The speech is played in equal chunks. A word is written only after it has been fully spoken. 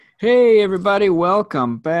Hey, everybody,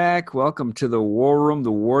 welcome back. Welcome to the War Room,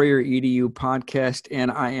 the Warrior EDU podcast.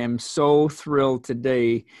 And I am so thrilled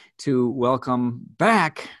today to welcome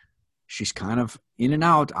back. She's kind of in and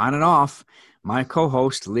out, on and off. My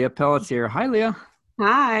co-host, Leah Pelletier. Hi, Leah.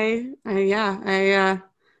 Hi.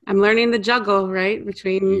 I'm learning the juggle, right,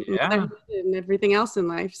 between Yeah. motherhood and everything else in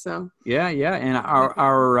life. So, Yeah. And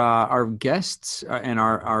our guests and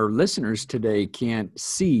our listeners today can't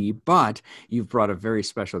see, but you've brought a very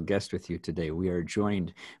special guest with you today. We are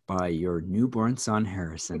joined by your newborn son,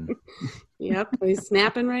 Harrison. yep, he's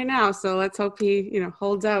snapping right now. So let's hope he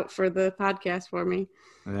holds out for the podcast for me.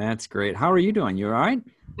 That's great. How are you doing? You all right?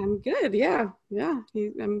 I'm good. Yeah, yeah.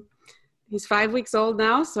 He's 5 weeks old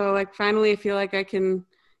now. So like, finally, I feel like I can,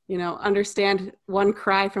 understand one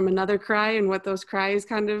cry from another cry and what those cries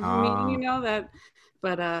kind of mean.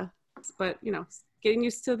 But getting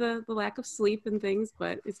used to the lack of sleep and things.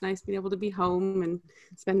 But it's nice being able to be home and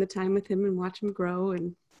spend the time with him and watch him grow.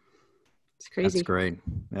 And it's That's crazy. great.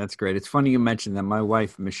 That's great. It's funny you mentioned that. My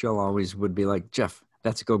wife, Michelle, always would be like, Jeff,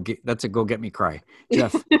 that's a go get me cry.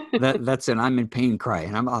 Jeff, that's an I'm in pain cry.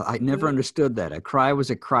 And I never understood that. A cry was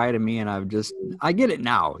a cry to me. And I get it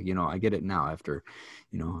now, I get it now after,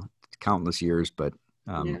 you know, countless years, but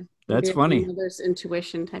Yeah. that's Maybe it's funny. mother's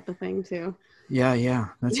intuition type of thing too. Yeah,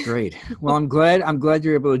 that's great. Well, I'm glad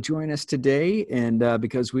you're able to join us today, and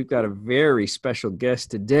because we've got a very special guest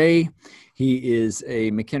today. He is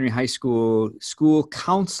a McHenry High school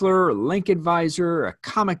counselor, link advisor, a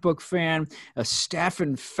comic book fan, a staff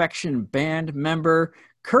infection band member,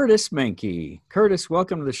 Curtis Menke. Curtis,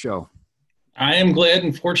 welcome to the show. I am glad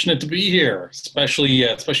and fortunate to be here, especially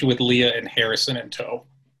with Leah and Harrison in tow.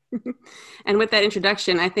 And with that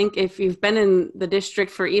introduction, I think if you've been in the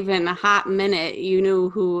district for even a hot minute, you knew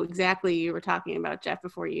who exactly you were talking about, Jeff,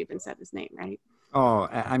 before you even said his name, right? Oh,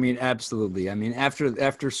 I mean, absolutely. I mean,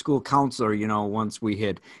 after school counselor, once we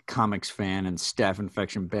hit comics fan and staff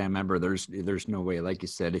infection band member, there's no way. Like you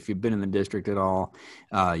said, if you've been in the district at all,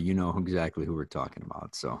 you know exactly who we're talking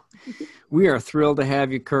about. So we are thrilled to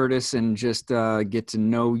have you, Curtis, and just get to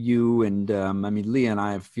know you. And I mean, Leah and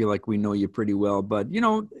I feel like we know you pretty well, but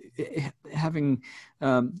having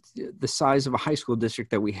the size of a high school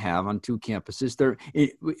district that we have on two campuses,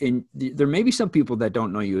 there may be some people that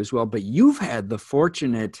don't know you as well, but you've had the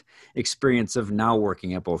fortunate experience of now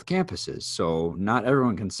working at both campuses. So not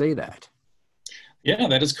everyone can say that. Yeah,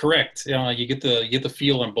 that is correct. You get the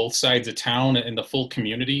feel on both sides of town and the full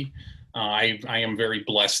community. I am very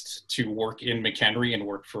blessed to work in McHenry and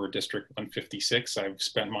work for District 156. I've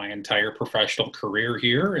spent my entire professional career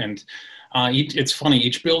here, and it's funny.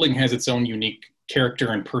 Each building has its own unique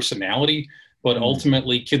character and personality, but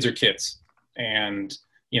ultimately, kids are kids, and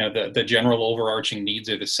the general overarching needs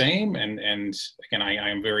are the same. And again, I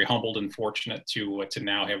am very humbled and fortunate to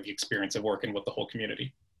now have the experience of working with the whole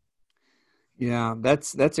community. Yeah,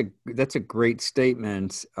 that's a great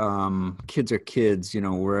statement. Kids are kids,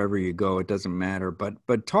 wherever you go, it doesn't matter.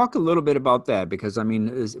 But talk a little bit about that, because I mean,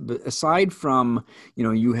 aside from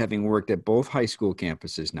you having worked at both high school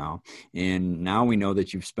campuses now, and now we know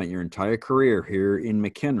that you've spent your entire career here in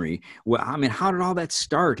McHenry. Well, I mean, how did all that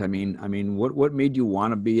start? I mean, what made you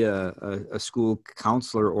want to be a school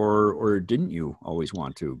counselor, or didn't you always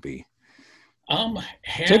want to be?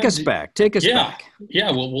 Take us back. Yeah.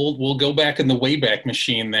 Well, we'll go back in the Wayback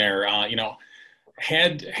Machine there.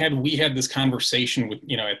 Had we had this conversation with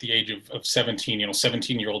at the age of 17,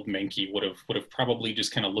 17-year-old Menke would have probably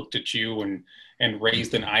just kind of looked at you and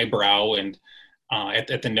raised an eyebrow and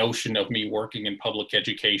at the notion of me working in public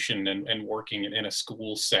education and working in a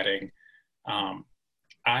school setting.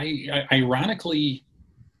 Ironically,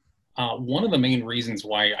 one of the main reasons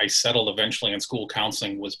why I settled eventually in school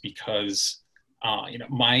counseling was because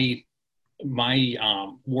my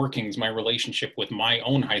workings, my relationship with my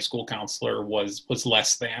own high school counselor was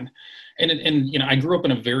less than, and I grew up in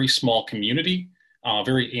a very small community,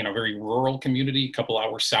 very rural community, a couple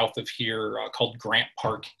hours south of here, called Grant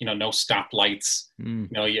Park. No stoplights.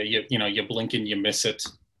 You blink and you miss it.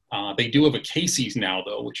 They do have a Casey's now,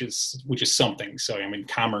 though, which is something. So I mean,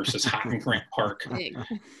 commerce is hot in Grant Park,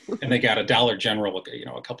 and they got a Dollar General,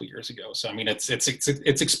 a couple years ago. So I mean, it's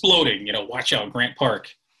exploding. Watch out, Grant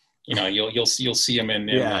Park. You'll see them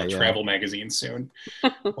in travel magazines soon.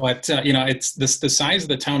 But it's the size of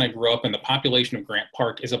the town I grew up in. The population of Grant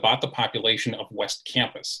Park is about the population of West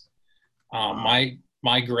Campus. My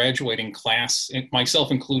graduating class,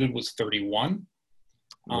 myself included, was 31.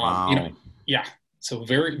 Wow. Yeah. So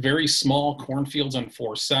very, very small cornfields on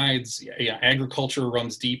four sides. Yeah, agriculture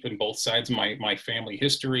runs deep in both sides of my family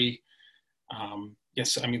history.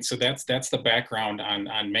 Yes, I mean, so that's the background on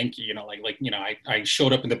Menke. I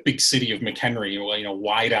showed up in the big city of McHenry,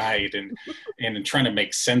 wide-eyed and trying to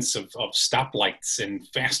make sense of stoplights and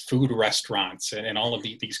fast food restaurants and all of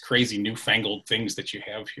these crazy newfangled things that you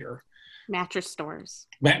have here. Mattress stores.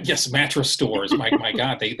 Yes, mattress stores. My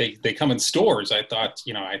God, they come in stores. I thought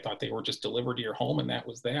they were just delivered to your home, and that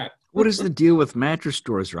was that. What is the deal with mattress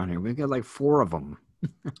stores around here? We've got like 4 of them.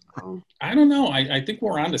 I don't know. I think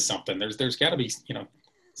we're onto something. There's got to be,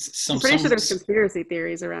 I'm pretty sure there's conspiracy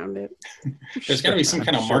theories around it. There's got to be some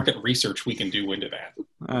kind of market research we can do into that.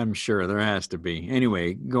 I'm sure there has to be.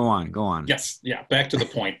 Anyway, go on. Yes, yeah. Back to the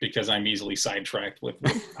point, because I'm easily sidetracked with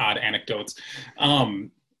odd anecdotes.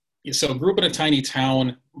 So grew up in a tiny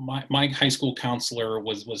town. My high school counselor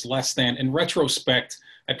was less than. In retrospect,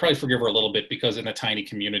 I'd probably forgive her a little bit, because in a tiny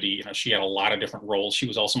community, she had a lot of different roles. She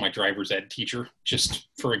was also my driver's ed teacher, just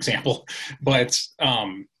for example. But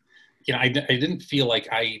I didn't feel like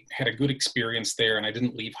I had a good experience there, and I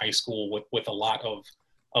didn't leave high school with a lot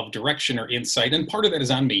of direction or insight. And part of that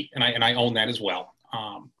is on me, and I own that as well.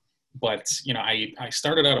 But I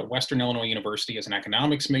started out at Western Illinois University as an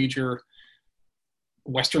economics major.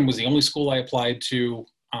 Western was the only school I applied to.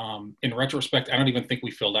 In retrospect, I don't even think we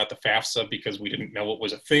filled out the FAFSA because we didn't know it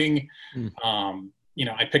was a thing.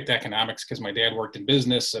 I picked economics because my dad worked in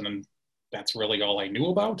business, and that's really all I knew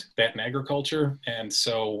about, that and agriculture. And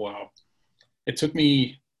so it took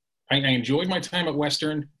me, I enjoyed my time at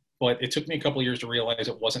Western, but it took me a couple of years to realize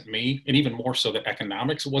it wasn't me, and even more so that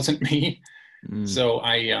economics wasn't me. So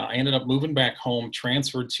I ended up moving back home,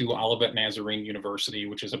 transferred to Olivet Nazarene University,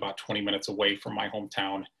 which is about 20 minutes away from my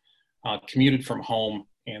hometown, commuted from home,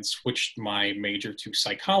 and switched my major to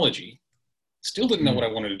psychology. Still didn't know what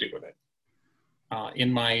I wanted to do with it.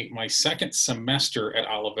 In my second semester at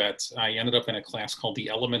Olivet, I ended up in a class called The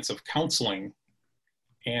Elements of Counseling,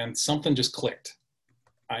 and something just clicked.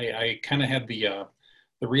 I kind of had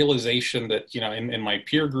the realization that, in my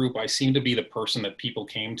peer group, I seemed to be the person that people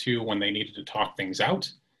came to when they needed to talk things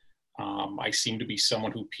out. I seemed to be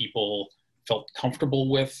someone who people felt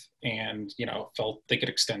comfortable with and, felt they could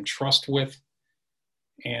extend trust with.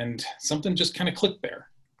 And something just kind of clicked there.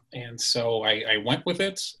 And so I went with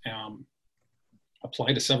it,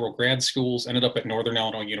 applied to several grad schools, ended up at Northern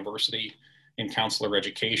Illinois University in counselor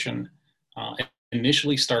education.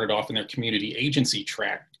 Initially started off in their community agency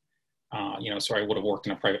track. So I would have worked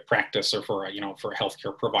in a private practice or for a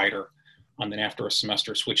healthcare provider. And then after a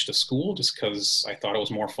semester, switched to school just because I thought it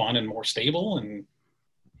was more fun and more stable. And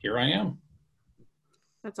here I am.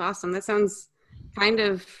 That's awesome. That sounds kind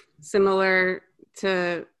of similar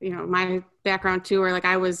to, my background too, where like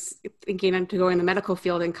I was thinking to go in the medical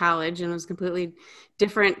field in college, and it was a completely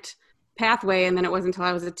different pathway. And then it wasn't until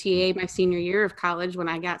I was a TA my senior year of college when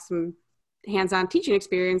I got some hands-on teaching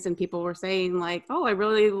experience, and people were saying like, oh, I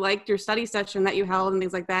really liked your study session that you held and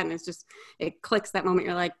things like that. And it clicks that moment.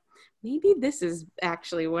 You're like, maybe this is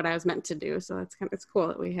actually what I was meant to do. So it's cool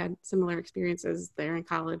that we had similar experiences there in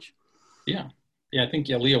college. Yeah. I think,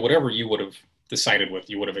 Leah, whatever you would have decided with,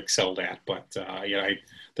 you would have excelled at. But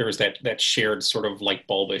there was that shared sort of light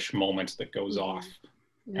bulbish moment that goes off.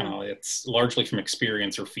 Yeah. It's largely from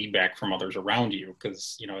experience or feedback from others around you,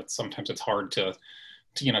 because sometimes it's hard to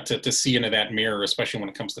see into that mirror, especially when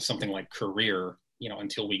it comes to something like career,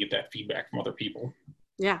 until we get that feedback from other people.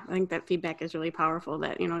 Yeah, I think that feedback is really powerful,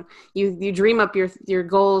 that, you dream up your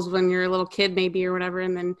goals when you're a little kid maybe or whatever,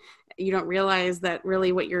 and then you don't realize that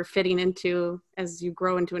really what you're fitting into as you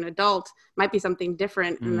grow into an adult might be something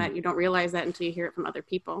different, and that you don't realize that until you hear it from other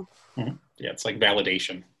people. Mm-hmm. Yeah, it's like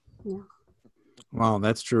validation. Yeah. Wow,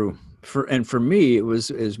 that's true. For me, it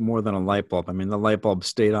was more than a light bulb. I mean, the light bulb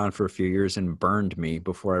stayed on for a few years and burned me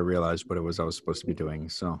before I realized what it was I was supposed to be doing.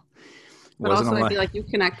 So, but also I feel like you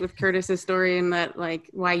connect with Curtis's story, and that like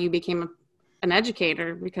why you became an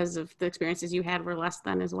educator, because of the experiences you had were less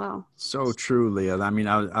than as well. So true, Leah. I mean,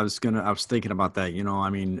 I was thinking about that, I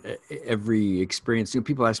mean, every experience,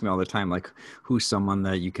 people ask me all the time, like, who's someone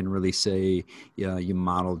that you can really say, you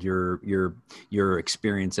modeled your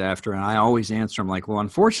experience after? And I always answer them like, well,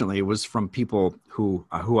 unfortunately it was from people who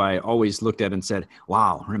I always looked at and said,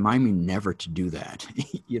 wow, remind me never to do that.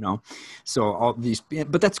 So all these,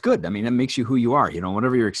 but that's good. I mean, it makes you who you are,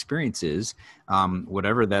 whatever your experience is,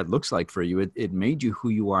 whatever that looks like for you, it made you who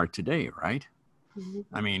you are today, right? Mm-hmm.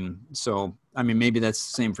 I mean, maybe that's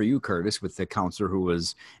the same for you, Curtis, with the counselor who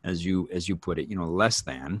was, as you put it, less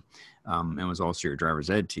than, and was also your driver's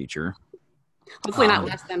ed teacher. Hopefully not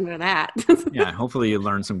less than for that. Yeah, hopefully you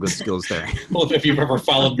learned some good skills there. Well, if you've ever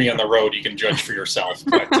followed me on the road, you can judge for yourself.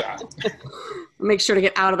 But make sure to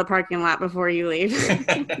get out of the parking lot before you leave.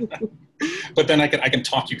 But then I can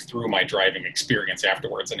talk you through my driving experience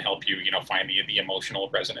afterwards and help you, find the emotional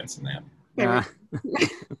resonance in that.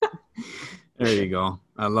 There you go.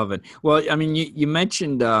 I love it. Well, I mean, you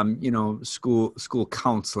mentioned, school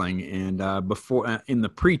counseling, and before in the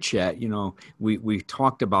pre-chat, we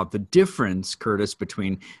talked about the difference, Curtis,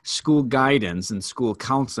 between school guidance and school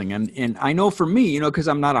counseling. And I know for me, because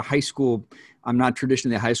I'm not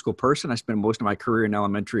traditionally a high school person. I spent most of my career in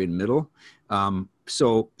elementary and middle.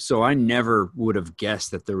 So I never would have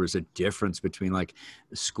guessed that there was a difference between like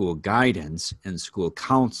school guidance and school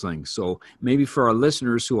counseling. So maybe for our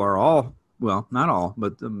listeners who are all, well, not all,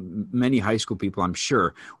 but many high school people, I'm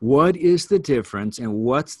sure, what is the difference and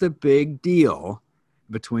what's the big deal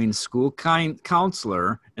between school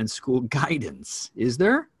counselor and school guidance? Is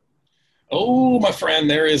there? Oh, my friend,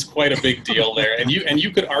 there is quite a big deal there. And you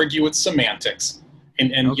could argue it's semantics.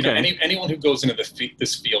 And okay. Anyone who goes into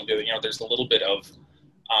this field, there's a little bit of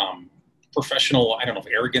professional, I don't know if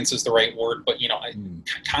arrogance is the right word, but,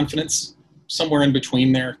 confidence somewhere in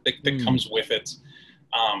between there that comes with it.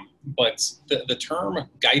 But the term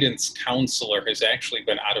guidance counselor has actually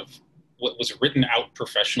been out of what was written out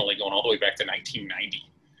professionally going all the way back to 1990.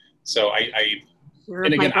 So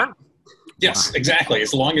yes, exactly.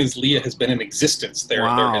 As long as Leah has been in existence, there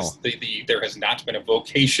has not been a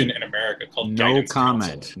vocation in America called guidance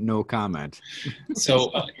counselor. No comment.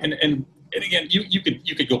 So and again, you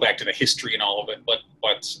could go back to the history and all of it,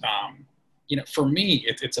 but for me,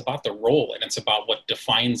 it's about the role and it's about what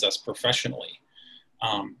defines us professionally.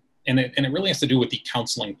 And it really has to do with the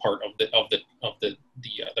counseling part of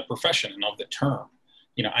the profession and of the term.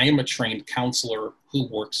 I am a trained counselor who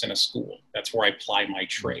works in a school. That's where I apply my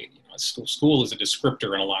trade. School is a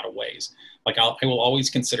descriptor in a lot of ways. Like I will always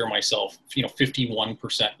consider myself,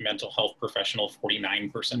 51% mental health professional,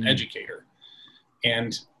 49% educator.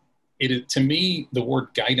 And to me, the word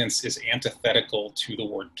guidance is antithetical to the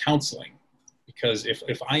word counseling, because if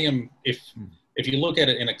you look at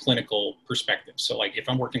it in a clinical perspective, so like if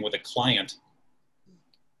I'm working with a client,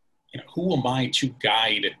 who am I to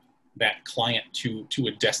guide that client to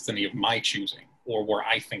a destiny of my choosing or where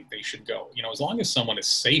I think they should go? As long as someone is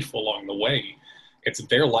safe along the way, it's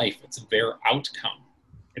their life, it's their outcome,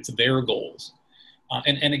 it's their goals.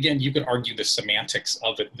 And again, you could argue the semantics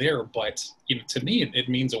of it there, but to me, it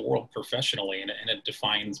means a world professionally, and it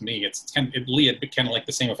defines me. It's kind of like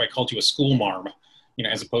the same if I called you a school marm,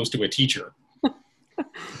 as opposed to a teacher.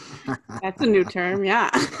 That's a new term, yeah.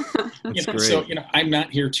 So I'm not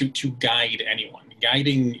here to guide anyone.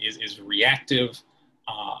 Guiding is reactive.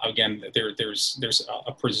 Again, there's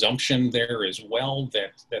a presumption there as well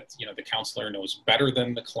that the counselor knows better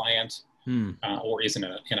than the client, or is an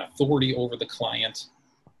authority over the client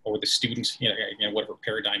or the student. Whatever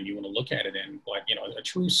paradigm you want to look at it in. But a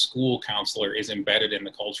true school counselor is embedded in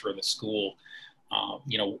the culture of the school.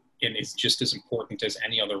 And it's just as important as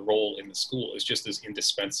any other role in the school. It's just as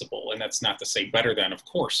indispensable. And that's not to say better than, of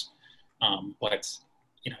course, but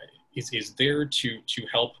is there to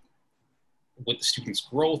help with the student's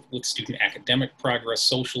growth, with student academic progress,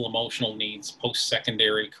 social emotional needs,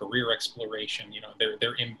 post-secondary career exploration.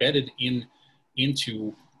 They're embedded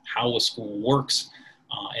into how a school works,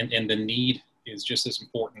 and the need is just as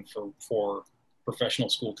important for professional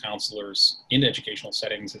school counselors in educational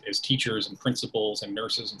settings as teachers and principals and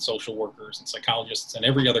nurses and social workers and psychologists and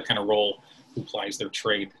every other kind of role who applies their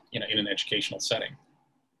trade in an educational setting.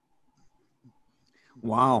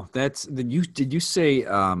 Wow, did you say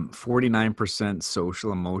 49%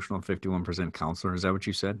 social emotional, 51% counselor? Is that what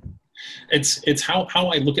you said? It's how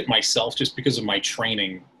I look at myself just because of my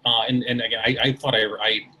training. And again, I thought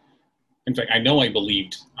in fact, I know I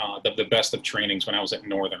believed the best of trainings when I was at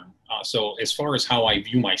Northern. So as far as how I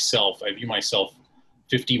view myself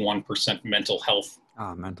 51% mental health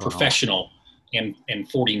professional and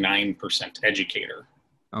 49% educator.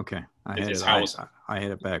 Okay, I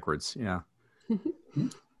had it backwards. Yeah.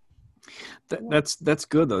 That's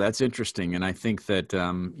good though. That's interesting, and I think that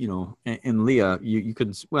and Leah, you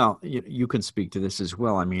can speak to this as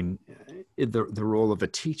well. I mean, the role of a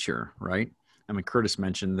teacher, right? I mean, Curtis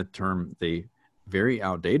mentioned the very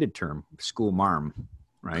outdated term, school marm,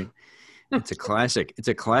 right? It's a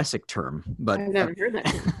classic term, but I've never heard that.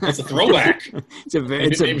 It's a throwback.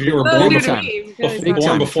 Maybe you were born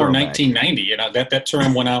before 1990. That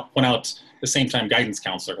term went out the same time guidance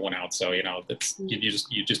counselor went out. So you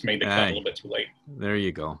just made the cut a little bit too late. There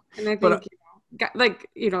you go. And I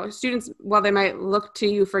think students, while they might look to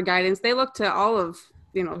you for guidance, they look to all of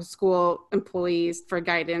school employees for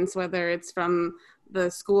guidance, whether it's from the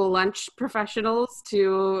school lunch professionals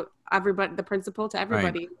to everybody, the principal to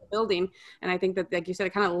everybody in the building. And I think that, like you said,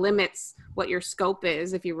 it kind of limits what your scope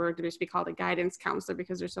is if you were to just be called a guidance counselor,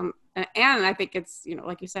 because there's some, and I think it's,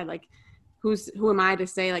 like you said, like, who am I to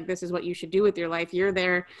say, like, this is what you should do with your life? You're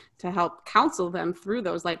there to help counsel them through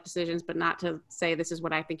those life decisions, but not to say, this is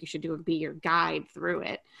what I think you should do and be your guide through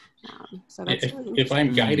it. So that's if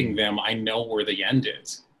I'm guiding them, I know where the end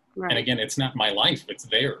is. Right. And again, it's not my life, it's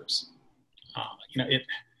theirs.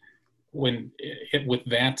 With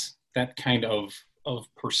that kind of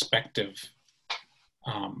perspective,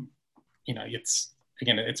 it's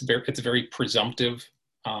very presumptive.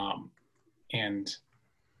 And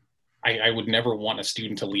I would never want a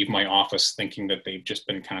student to leave my office thinking that they've just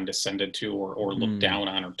been condescended to or looked down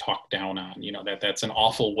on or talked down on. That's an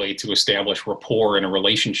awful way to establish rapport in a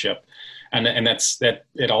relationship. And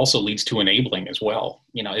it also leads to enabling as well.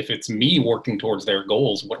 If it's me working towards their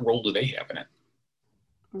goals, what role do they have in it?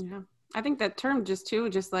 Yeah. I think that term just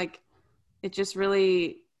like, it just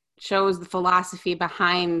really shows the philosophy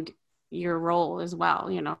behind your role as well,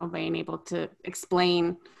 being able to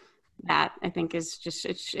explain that, I think is just,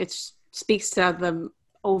 it speaks to the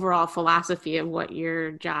overall philosophy of what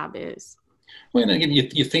your job is. Well, and again,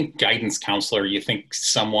 you think guidance counselor, you think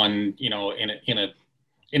someone,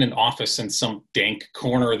 in an office in some dank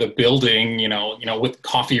corner of the building, with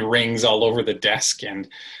coffee rings all over the desk, and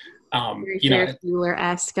Ferris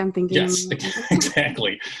Bueller-esque, I'm thinking. Yes,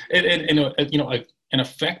 exactly. An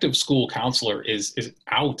effective school counselor is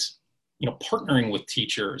out, partnering with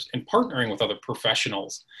teachers and partnering with other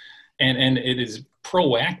professionals. And it is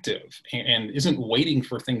proactive and isn't waiting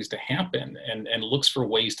for things to happen, and looks for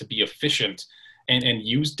ways to be efficient and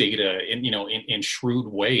use data in shrewd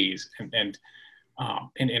ways, and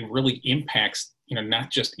really impacts, not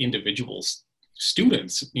just individuals,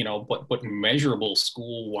 students, but measurable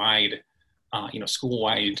school-wide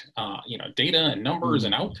data and numbers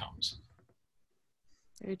and outcomes.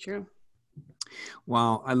 Very true.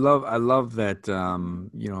 Well, I love that,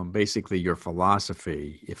 basically your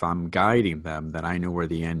philosophy, if I'm guiding them, then I know where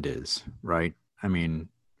the end is, right? I mean,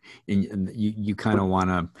 you kind of want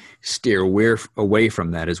to steer away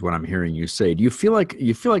from that, is what I'm hearing you say. Do you feel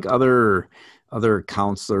like other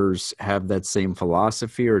counselors have that same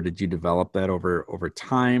philosophy, or did you develop that over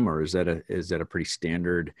time, or is that a pretty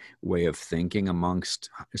standard way of thinking amongst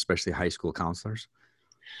especially high school counselors?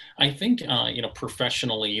 I think,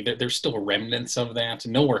 professionally, there's still remnants of that.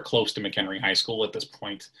 Nowhere close to McHenry High School at this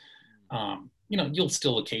point. You'll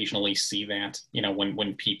still occasionally see that,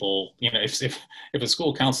 when people, if a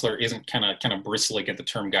school counselor isn't kind of bristling at the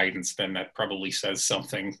term guidance, then that probably says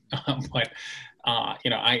something. But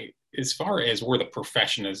as far as where the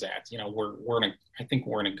profession is at, I think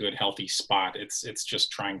we're in a good, healthy spot. It's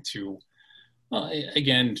just trying to,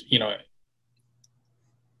 again,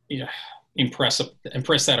 impress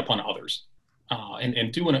that upon others,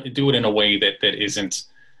 and do it in a way that isn't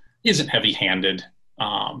heavy-handed,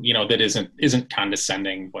 that isn't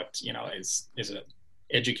condescending, but is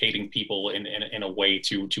educating people in a way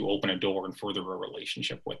to open a door and further a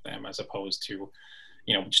relationship with them, as opposed to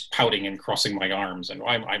just pouting and crossing my arms and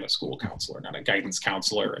I'm a school counselor, not a guidance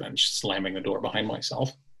counselor, and then just slamming the door behind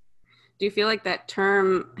myself. Do you feel like that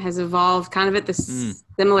term has evolved kind of at the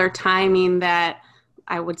similar timing that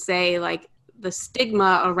I would say, like, the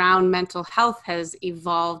stigma around mental health has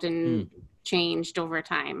evolved and changed over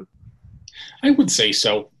time? I would say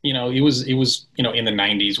so. It was in the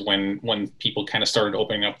 90s when people kind of started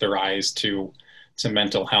opening up their eyes to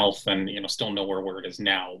mental health, and still nowhere where it is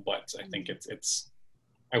now. But I think it's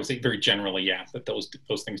I would say very generally, yeah, that those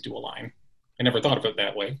things do align. I never thought of it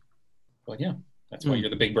that way, but yeah, that's why you're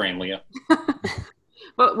the big brain, Leah.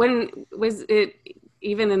 But when was it?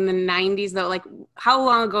 Even in the 90s, though, like, how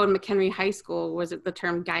long ago in McHenry High School was it the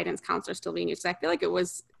term guidance counselor still being used? I feel like it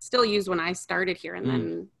was still used when I started here, and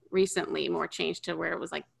then recently more changed to where it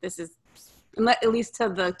was like, this is, at least to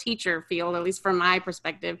the teacher field, at least from my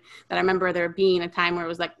perspective, that I remember there being a time where it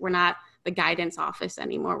was like, we're not the guidance office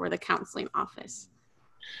anymore, we're the counseling office.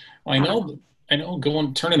 Well, I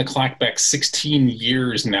know turning the clock back 16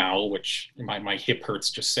 years now, which my hip hurts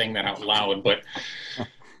just saying that out loud, but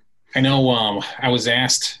I know I was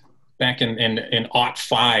asked back in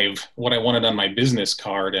 2005 what I wanted on my business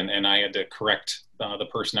card, and I had to correct the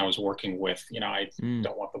person I was working with. I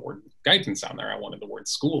don't want the word guidance on there. I wanted the word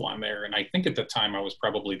school on there. And I think at the time I was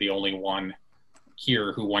probably the only one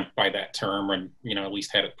here who went by that term, and, at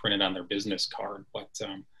least had it printed on their business card. But,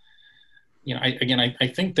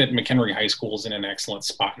 I think that McHenry High School is in an excellent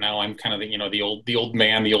spot now. I'm kind of the old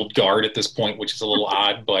man, the old guard at this point, which is a little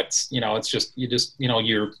odd, but, it's just,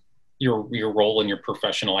 you're your role and your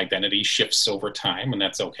professional identity shifts over time, and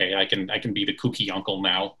that's okay. I can be the kooky uncle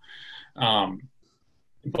now.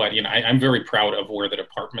 But I'm very proud of where the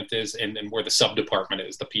department is and where the sub-department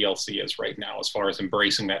is, the PLC is right now, as far as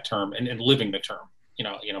embracing that term and living the term,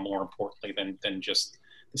 more importantly than just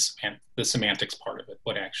the semantics part of it,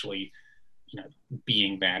 but actually,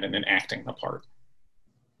 being that and then acting the part.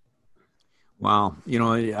 Wow.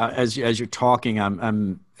 As you're talking,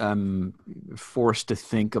 I'm forced to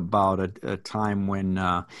think about a time when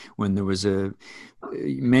there was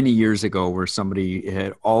many years ago where somebody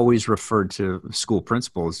had always referred to school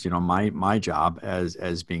principals, my job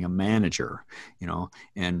as being a manager,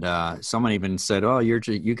 and someone even said, "Oh,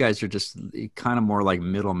 you guys are just kind of more like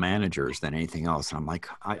middle managers than anything else." And I'm like,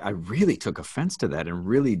 I really took offense to that and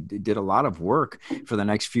really did a lot of work for the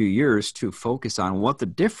next few years to focus on what the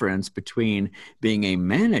difference between being a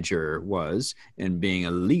manager was and being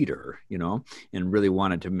a leader, and really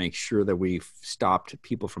wanted to make sure that we stopped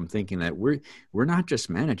people from thinking that we're not just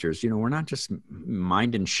managers, we're not just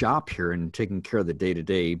minding shop here and taking care of the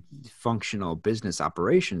day-to-day functional business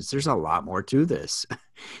operations. There's a lot more to this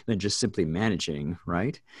than just simply managing,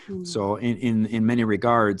 right? Mm-hmm. So in many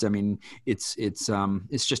regards, I mean, it's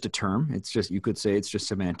just a term. It's just, you could say it's just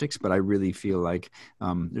semantics, but I really feel like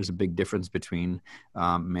there's a big difference between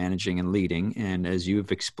managing and leading. And as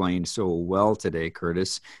you've explained so well today,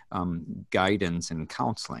 Curtis, guidance and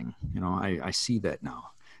counseling, I see that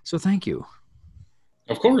now. So thank you.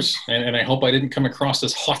 Of course. And I hope I didn't come across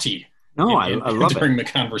as haughty I love during the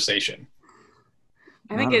conversation.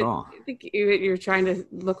 I think you're trying to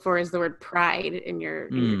look for is the word pride in your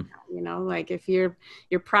like if you're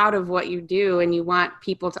proud of what you do and you want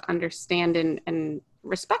people to understand and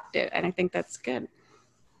respect it. And I think that's good.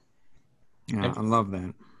 Yeah, I love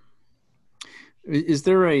that. Is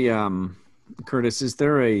there Curtis, is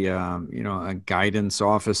there a guidance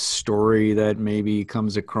office story that maybe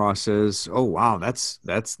comes across as, oh wow, that's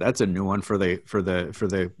a new one for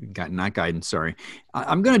the not guidance. Sorry,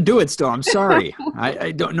 I'm going to do it still. I'm sorry.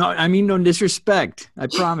 I don't know. I mean, no disrespect. I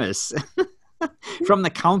promise. From the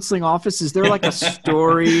counseling office, is there like a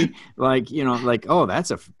story oh,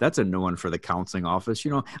 that's a new one for the counseling office?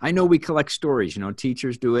 I know we collect stories,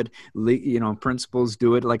 teachers do it, principals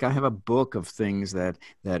do it. Like I have a book of things that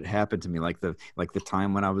happened to me, like the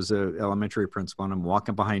time when I was a elementary principal and I'm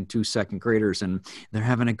walking behind 2 second graders and they're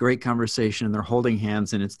having a great conversation and they're holding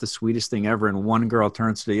hands and it's the sweetest thing ever. And one girl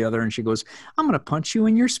turns to the other and she goes, "I'm going to punch you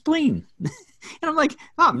in your spleen." And I'm like,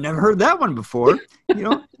 oh, I've never heard that one before.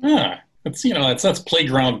 Yeah. That's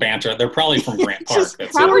playground banter. They're probably from Grant Park.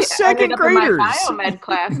 They were second graders. My biomed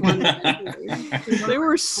class They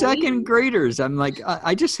were second graders. I'm like,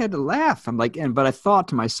 I just had to laugh. I'm like, but I thought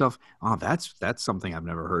to myself, oh, that's something I've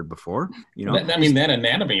never heard before. That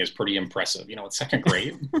anatomy is pretty impressive. At second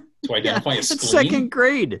grade to identify a spleen. It's second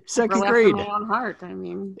grade. My own heart. I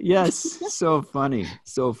mean, yes, so funny.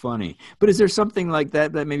 But is there something like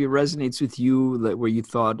that maybe resonates with you, where you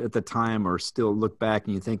thought at the time, or still look back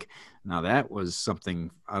and you think, now that was something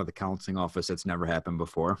out of the counseling office that's never happened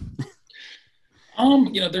before?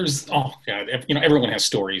 There's, everyone has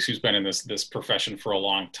stories who's been in this profession for a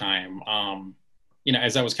long time.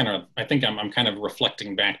 As I was I think I'm kind of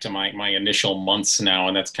reflecting back to my initial months now,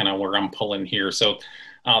 and that's kind of where I'm pulling here. So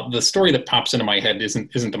the story that pops into my head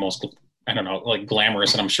isn't the most, I don't know, like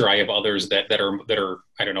glamorous, and I'm sure I have others that are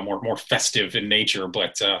I don't know, more festive in nature.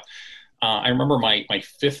 But I remember my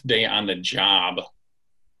 5th day on the job.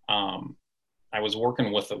 I was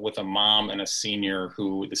working with a mom and a senior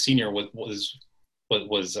who the senior was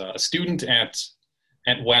a student at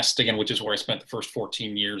West, again, which is where I spent the first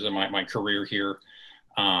 14 years of my career here.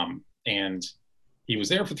 And he was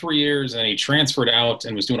there for 3 years and he transferred out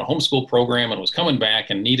and was doing a homeschool program and was coming back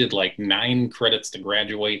and needed like 9 credits to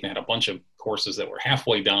graduate and had a bunch of courses that were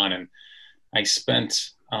halfway done. And I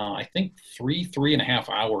spent, I think 3.5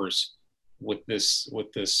 hours with this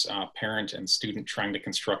parent and student trying to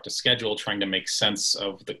construct a schedule, trying to make sense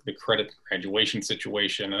of the credit graduation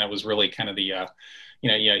situation. And that was really kind of the,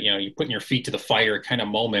 you putting your feet to the fire kind of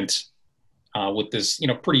moment with this,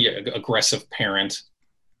 pretty aggressive parent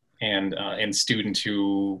and student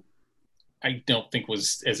who I don't think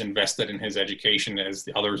was as invested in his education as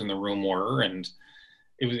the others in the room were. And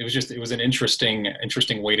it was an interesting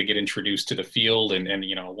way to get introduced to the field. And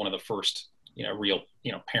one of the first, real,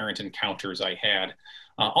 parent encounters I had.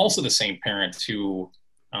 Also the same parent who,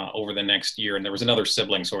 over the next year, and there was another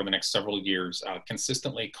sibling, so over the next several years,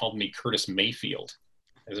 consistently called me Curtis Mayfield,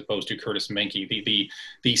 as opposed to Curtis Menke, the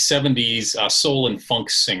 70s soul and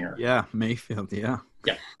funk singer. Yeah, Mayfield, yeah.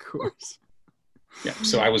 Yeah. Of course. Yeah,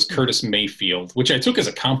 so I was Curtis Mayfield, which I took as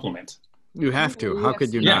a compliment. You have to. How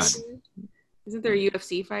could you not? Isn't there a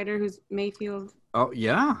UFC fighter who's Mayfield? Oh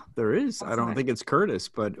yeah, there is. I don't think it's Curtis,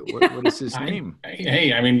 but what is his name?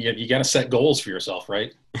 Hey, I mean, you got to set goals for yourself,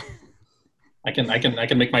 right? I can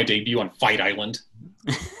make my debut on Fight Island.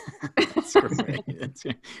 That's right.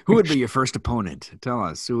 Who would be your first opponent? Tell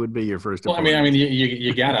us, who would be your first opponent? Well, I mean,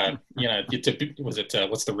 you gotta,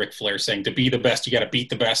 what's the Ric Flair saying? To be the best, you got to beat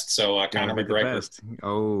the best. So Conor McGregor.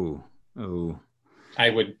 Oh. I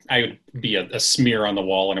would be a smear on the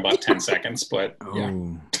wall in about 10 seconds, but yeah.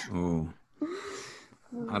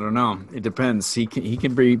 I don't know. It depends. He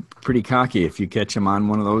can be pretty cocky. If you catch him on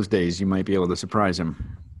one of those days, you might be able to surprise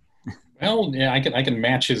him. Well, yeah, I can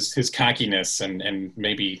match his cockiness and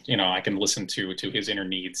maybe, I can listen to his inner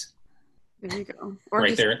needs. There you go. Or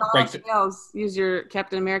right there. Use your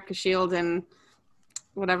Captain America shield and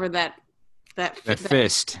whatever that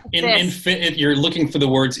fist. You're looking for the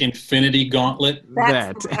words Infinity Gauntlet.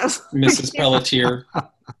 Mrs. Pelletier.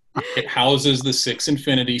 It houses the 6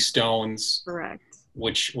 Infinity Stones. Correct.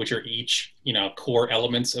 Which are each, core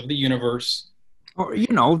elements of the universe. Or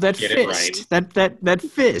that Get fist. It right. That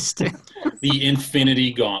fist. The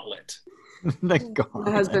Infinity Gauntlet. My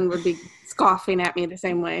husband would be scoffing at me the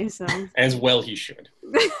same way. So as well he should.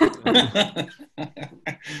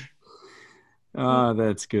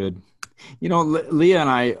 That's good. Leah and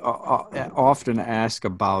I often ask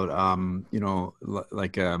about,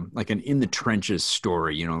 like an in the trenches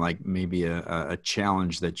story, like maybe a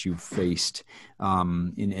challenge that you've faced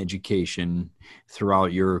in education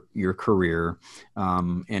throughout your career,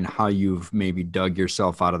 and how you've maybe dug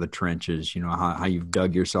yourself out of the trenches, how you've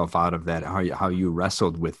dug yourself out of that, how you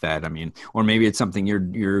wrestled with that. I mean, or maybe it's something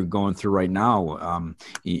you're going through right now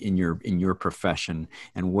in your profession,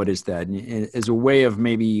 and what is that as a way of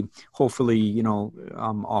maybe hopefully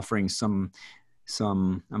offering some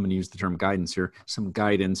I'm going to use the term guidance here, some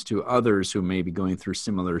guidance to others who may be going through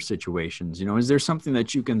similar situations. Is there something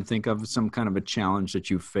that you can think of, some kind of a challenge that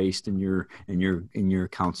you faced in your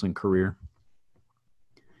counseling career?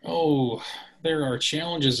 Oh, there are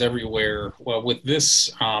challenges everywhere. Well, with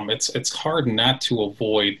this, it's hard not to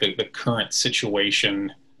avoid the current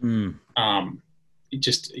situation.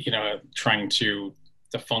 Just trying to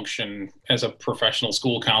function as a professional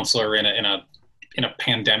school counselor in a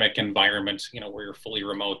pandemic environment, where you're fully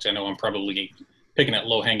remote. I know I'm probably picking at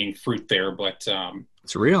low-hanging fruit there, but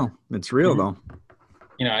it's real. It's real though.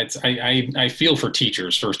 I feel for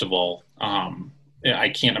teachers, first of all. I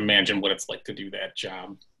can't imagine what it's like to do that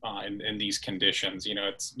job in these conditions.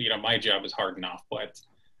 My job is hard enough, but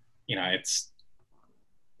it's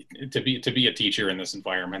to be a teacher in this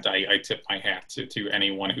environment. I tip my hat to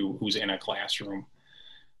anyone who's in a classroom.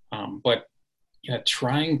 But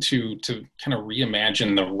trying to kind of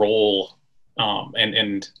reimagine the role,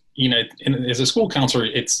 and as a school counselor,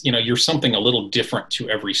 it's you're something a little different to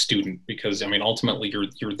every student, because ultimately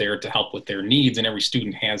you're there to help with their needs, and every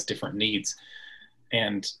student has different needs,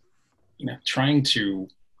 and trying to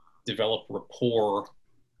develop rapport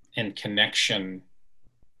and connection,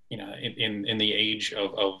 in the age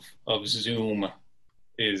of Zoom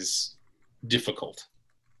is difficult.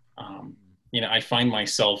 I find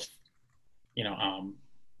myself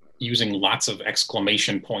using lots of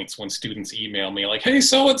exclamation points when students email me like, "Hey,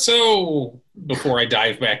 so-and-so," before I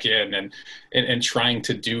dive back in, and trying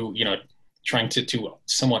to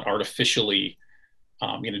somewhat artificially,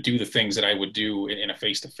 do the things that I would do in a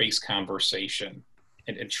face-to-face conversation,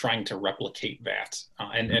 and trying to replicate that,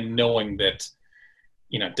 and knowing that,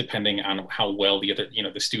 depending on how well the other,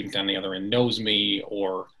 the student on the other end knows me,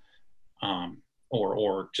 or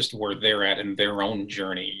just where they're at in their own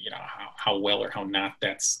journey, how well or how not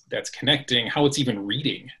that's connecting, how it's even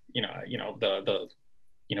reading,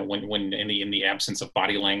 when in the absence of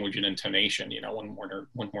body language and intonation,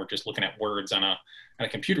 when we're just looking at words on a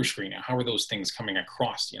computer screen, how are those things coming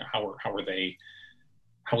across?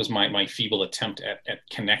 How is my feeble attempt at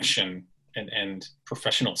connection and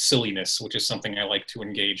professional silliness, which is something I like to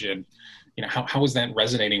engage in, how is that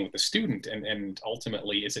resonating with the student, and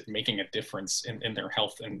ultimately, is it making a difference in their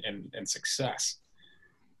health and success?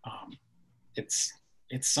 It's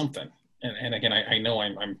something, and again, I know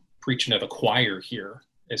I'm preaching to the choir here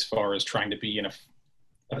as far as trying to be an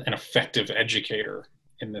effective educator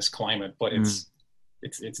in this climate, but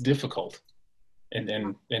it's difficult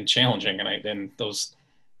and challenging, and those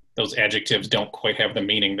adjectives don't quite have the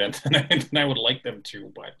meaning that I would like them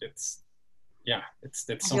to, but it's I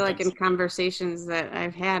feel like in conversations that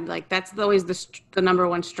I've had, like that's always the number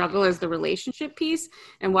one struggle is the relationship piece.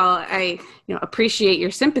 And while I appreciate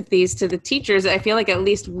your sympathies to the teachers, I feel like at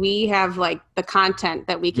least we have like the content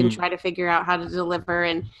that we can try to figure out how to deliver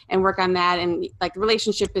and work on that. And like the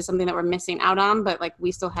relationship is something that we're missing out on, but like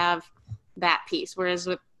we still have that piece. Whereas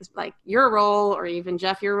with like your role, or even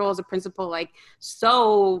Jeff, your role as a principal, like,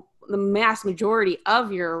 so the mass majority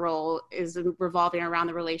of your role is revolving around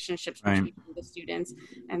the relationships between the students.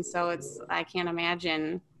 And so I can't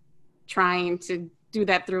imagine trying to do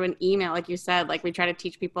that through an email. Like you said, like we try to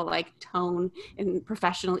teach people like tone and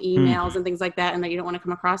professional emails and things like that, and that you don't want to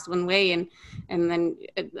come across one way. And then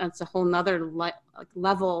that's a whole nother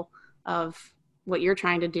level of what you're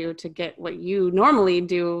trying to do to get what you normally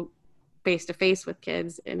do face to face with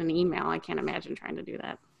kids in an email. I can't imagine trying to do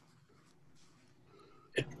that.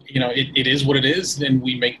 It is what it is, and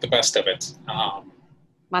we make the best of it.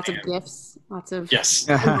 Lots of GIFs, lots of yes.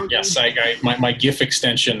 My GIF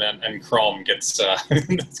extension and Chrome gets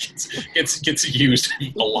used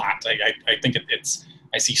a lot. I think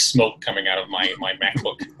I see smoke coming out of my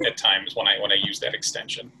MacBook at times when I use that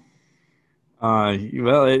extension.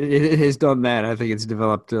 Well, it has done that. I think it's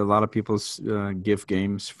developed a lot of people's GIF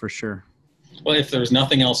games for sure. Well, if there's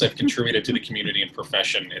nothing else I've contributed to the community and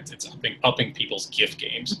profession, it's upping people's GIF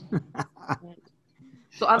games.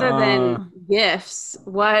 So other than gifts,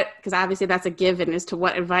 because obviously that's a given, as to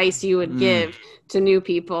what advice you would give to new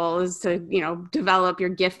people is to, develop your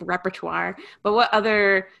gift repertoire. But what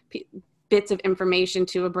other bits of information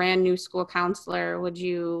to a brand new school counselor would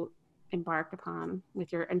you embark upon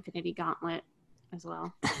with your Infinity Gauntlet as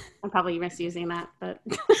well? I'm probably misusing that, but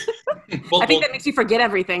I think that makes you forget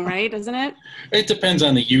everything, right? Doesn't it? It depends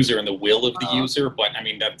on the user and the will of the user, but I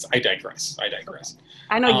mean, I digress.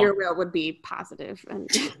 I know your will would be positive. And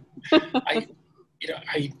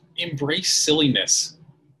I embrace silliness.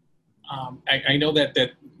 I know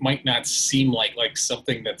that might not seem like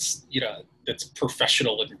something that's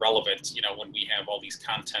professional and relevant, when we have all these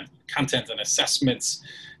content and assessments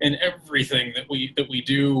and everything that we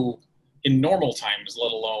do in normal times,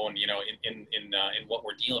 let alone, in what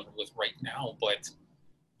we're dealing with right now. But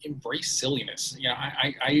embrace silliness.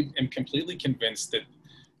 I am completely convinced that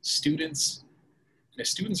students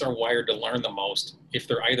are wired to learn the most if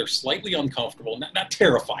they're either slightly uncomfortable, not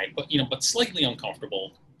terrified, but slightly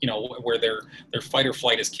uncomfortable, where their fight or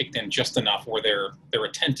flight is kicked in just enough where they're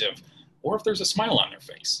attentive, or if there's a smile on their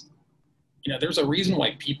face. There's a reason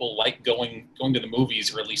why people like going to the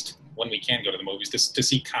movies, or at least when we can go to the movies, to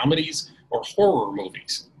see comedies or horror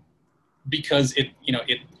movies, because it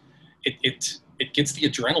gets the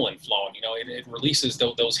adrenaline flowing. It releases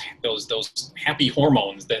those happy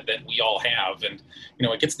hormones that we all have, and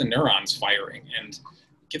it gets the neurons firing and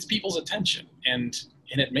gets people's attention, and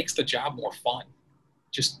it makes the job more fun.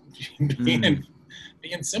 Just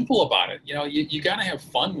being simple about it. You got to have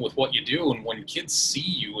fun with what you do, and when kids see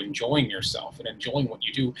you enjoying yourself and enjoying what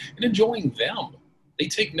you do and enjoying them, they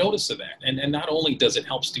take notice of that. And not only does it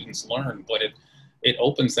help students learn, but it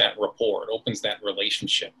opens that rapport, it opens that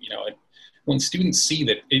relationship. When students see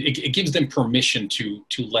that, it gives them permission to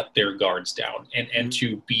let their guards down and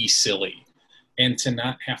to be silly, and to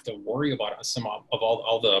not have to worry about some of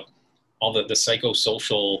all the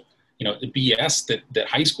psychosocial, the BS that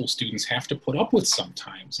high school students have to put up with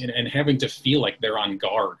sometimes, and having to feel like they're on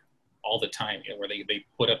guard all the time, where they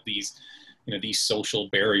put up these social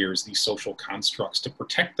barriers, these social constructs to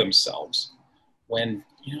protect themselves, when,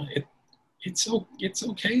 it's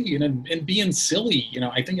okay. And being silly,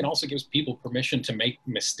 I think it also gives people permission to make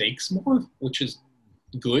mistakes more, which is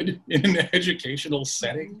good in an educational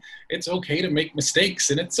setting. It's okay to make mistakes,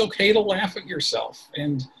 and it's okay to laugh at yourself.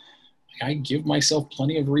 And I give myself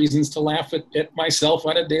plenty of reasons to laugh at myself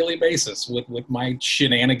on a daily basis with my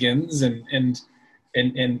shenanigans and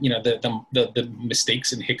the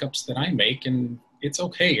mistakes and hiccups that I make, and it's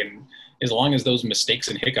okay. And as long as those mistakes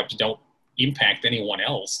and hiccups don't impact anyone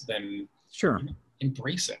else, then sure,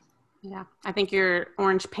 embrace it. Yeah, I think your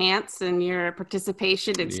orange pants and your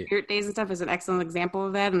participation in Spirit Days and stuff is an excellent example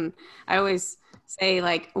of that. And I always say,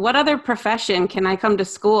 like, what other profession can I come to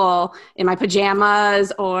school in my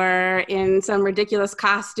pajamas or in some ridiculous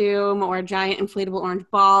costume or a giant inflatable orange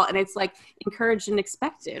ball? And it's like encouraged and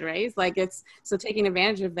expected, right? It's like, so taking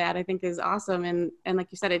advantage of that, I think, is awesome. And like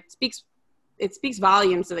you said, it speaks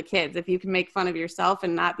volumes to the kids. If you can make fun of yourself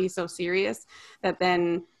and not be so serious, that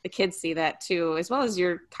then the kids see that too, as well as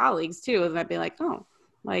your colleagues too. And they'd be like, oh,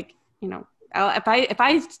 like, if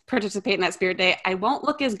I participate in that Spirit Day, I won't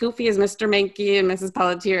look as goofy as Mr. Mankey and Mrs.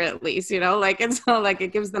 Pelletier, at least, and so like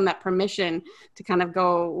it gives them that permission to kind of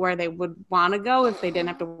go where they would want to go if they didn't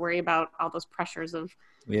have to worry about all those pressures of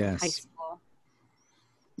high school.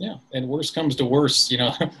 Yeah, and worst comes to worst,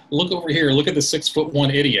 look over here, look at the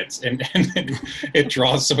 6'1" idiots, and it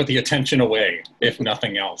draws some of the attention away, if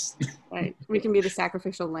nothing else. Right, we can be the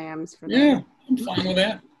sacrificial lambs for that. Yeah, I'm fine with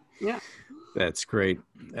that. Yeah. That's great.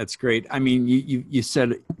 I mean, you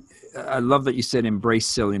said I love that you said embrace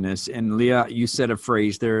silliness. And Leah, you said a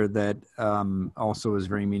phrase there that also is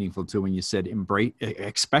very meaningful too. When you said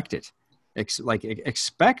expect it,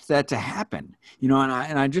 expect that to happen. And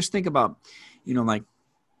I just think about, like,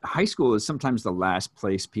 high school is sometimes the last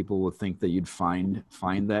place people will think that you'd find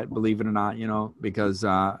that, believe it or not, because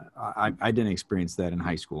I didn't experience that in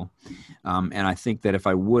high school. And I think that if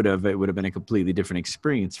I would have, it would have been a completely different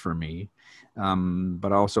experience for me.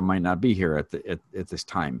 But I also might not be here at this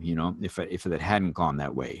time, if it hadn't gone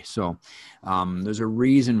that way. So there's a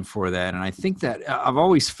reason for that. And I think that I've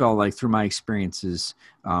always felt like through my experiences,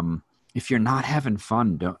 if you're not having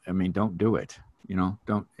fun, don't do it.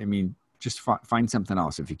 Just find something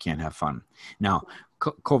else if you can't have fun. Now,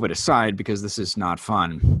 COVID aside, because this is not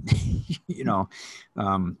fun,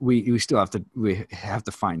 we still have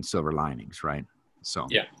to find silver linings, right? So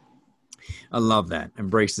yeah, I love that.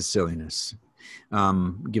 Embrace the silliness.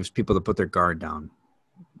 Gives people to put their guard down.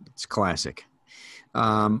 It's classic.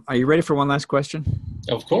 Are you ready for one last question?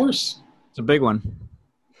 Of course. It's a big one.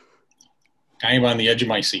 I am on the edge of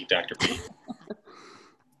my seat, Dr. P.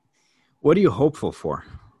 What are you hopeful for?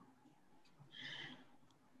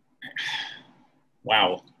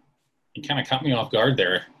 Wow, you kind of caught me off guard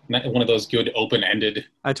there. One of those good open-ended,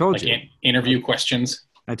 I told you, interview questions.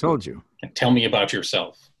 I told you. Tell me about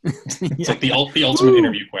yourself. It's like the ultimate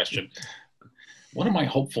interview question. What am I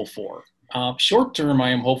hopeful for? Short term,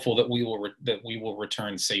 I am hopeful that we will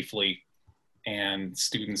return safely, and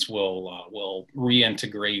students will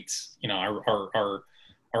reintegrate.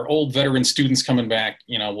 Our old veteran students coming back,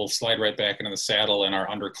 will slide right back into the saddle, and our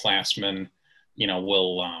underclassmen,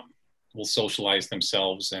 will socialize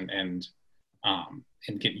themselves and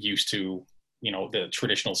get used to, the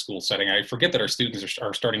traditional school setting. I forget that our students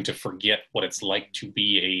are starting to forget what it's like to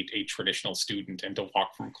be a traditional student and to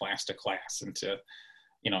walk from class to class and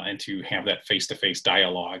to have that face-to-face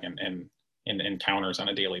dialogue and encounters on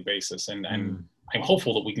a daily basis. And I'm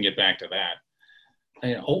hopeful that we can get back to that.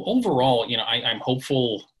 Overall, I'm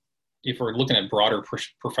hopeful. If we're looking at broader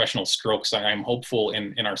professional strokes, I'm hopeful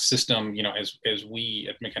in our system, as we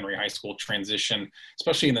at McHenry High School transition,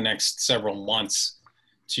 especially in the next several months,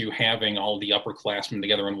 to having all the upperclassmen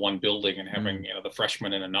together in one building and having the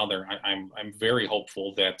freshmen in another. I'm very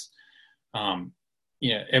hopeful that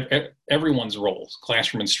everyone's roles,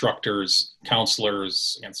 classroom instructors,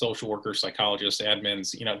 counselors, and social workers, psychologists,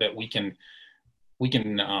 admins, that we can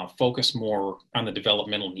focus more on the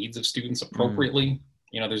developmental needs of students appropriately.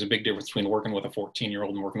 There's a big difference between working with a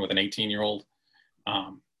 14-year-old and working with an 18-year-old,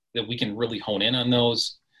 that we can really hone in on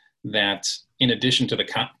those, that in addition to the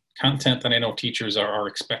content that I know teachers are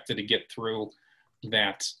expected to get through,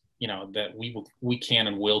 that, that we can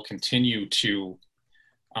and will continue to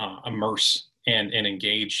immerse and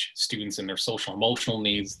engage students in their social emotional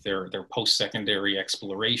needs, their post-secondary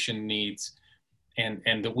exploration needs, and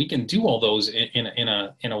that we can do all those in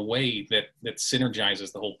a way that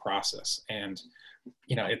synergizes the whole process. And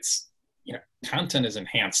content is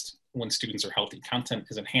enhanced when students are healthy. Content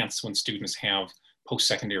is enhanced when students have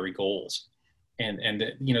post-secondary goals. And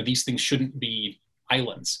these things shouldn't be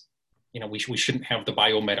islands. We shouldn't have the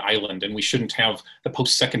biomed island, and we shouldn't have the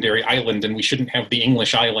post-secondary island, and we shouldn't have the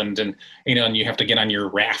English island, and you have to get on your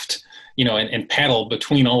raft, and paddle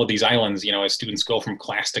between all of these islands, as students go from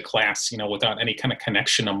class to class, without any kind of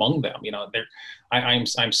connection among them.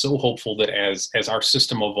 I'm so hopeful that as our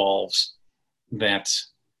system evolves, that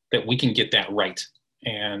we can get that right.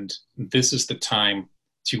 And this is the time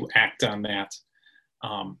to act on that.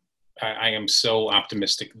 I am so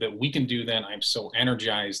optimistic that we can do that. I'm so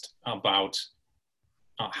energized about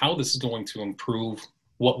how this is going to improve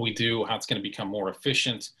what we do, how it's going to become more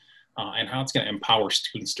efficient, and how it's going to empower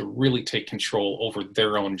students to really take control over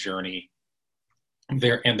their own journey,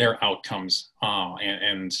 their outcomes.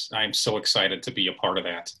 And I'm so excited to be a part of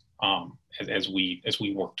that as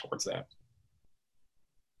we work towards that.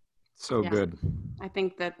 So good. I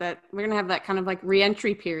think that we're going to have that kind of like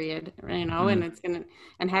reentry period, and it's going to,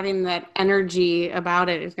 and having that energy about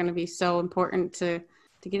it is going to be so important to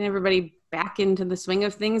get everybody back into the swing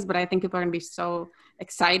of things. But I think people are going to be so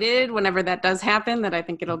excited whenever that does happen that I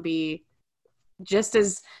think it'll be just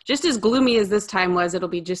as gloomy as this time was. It'll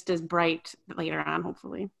be just as bright later on,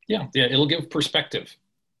 hopefully. Yeah. It'll give perspective,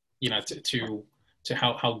 to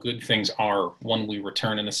how good things are when we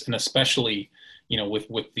return, and especially,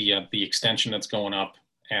 with the extension that's going up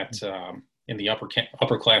at in the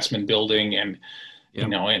upperclassmen building, and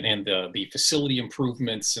and the facility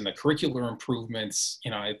improvements and the curricular improvements.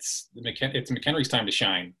 It's McHenry's time to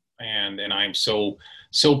shine, and I'm so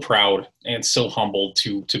proud and so humbled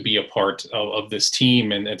to be a part of this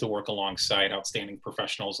team and to work alongside outstanding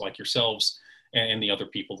professionals like yourselves and the other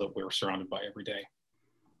people that we're surrounded by every day.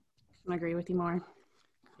 I agree with you more.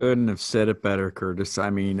 Couldn't have said it better, Curtis. I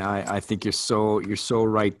mean, I think you're so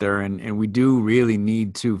right there, and we do really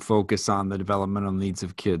need to focus on the developmental needs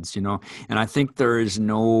of kids, you know. And I think there is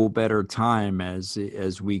no better time as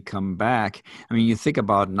we come back. I mean, you think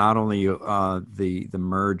about not only the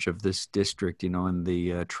merge of this district, you know, and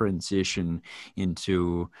the transition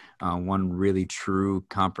into one really true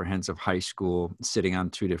comprehensive high school sitting on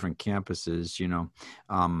two different campuses, you know,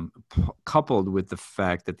 coupled with the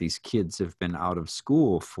fact that these kids have been out of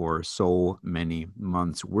school for so many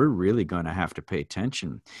months. We're really going to have to pay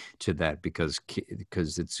attention to that because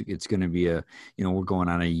it's going to be we're going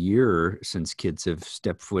on a year since kids have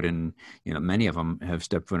stepped foot in, you know, many of them have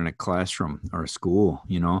stepped foot in a classroom or a school,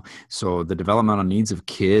 you know. So the developmental needs of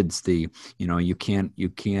kids, you can't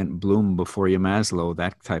bloom before you Maslow,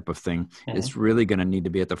 that type of thing. Mm-hmm. It's really going to need to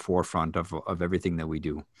be at the forefront of everything that we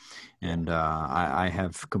do. And I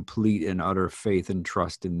have complete and utter faith and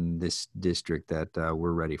trust in this district that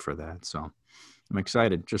we're ready for that. So I'm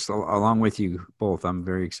excited, just along with you both. I'm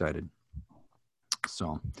very excited.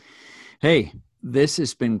 So, hey, this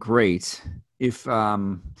has been great. If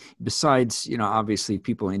besides, you know, obviously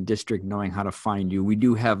people in district knowing how to find you, we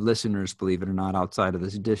do have listeners, believe it or not, outside of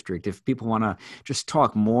this district. If people want to just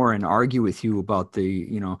talk more and argue with you about the,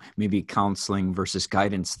 you know, maybe counseling versus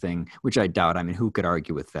guidance thing, which I doubt. I mean, who could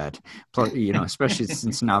argue with that? Plus, you know, especially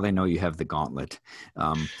since now they know you have the gauntlet.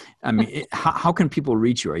 I mean, how can people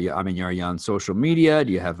reach you? Are you on social media?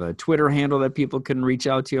 Do you have a Twitter handle that people can reach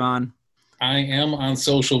out to you on? I am on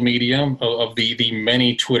social media of the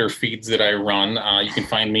many Twitter feeds that I run. You can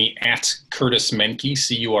find me at Curtis Menke,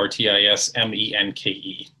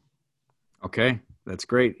 CurtisMenke. Okay, that's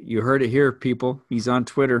great. You heard it here, people. He's on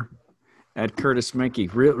Twitter at Curtis Menke.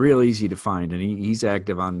 Real easy to find, and he's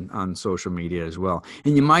active on social media as well.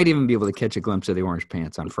 And you might even be able to catch a glimpse of the orange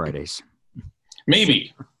pants on Fridays.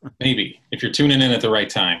 Maybe, if you're tuning in at the right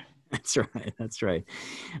time. That's right.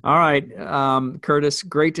 All right. Curtis,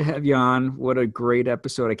 great to have you on. What a great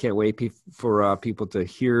episode. I can't wait for people to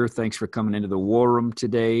hear. Thanks for coming into the war room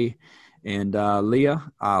today. And Leah,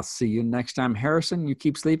 I'll see you next time. Harrison, you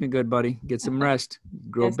keep sleeping good, buddy. Get some rest.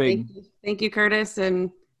 Grow big. Thank you, Curtis. And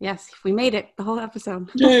yes, we made it the whole episode.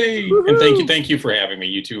 Yay. And thank you for having me.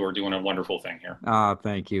 You two are doing a wonderful thing here.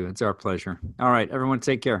 Thank you. It's our pleasure. All right, everyone,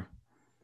 take care.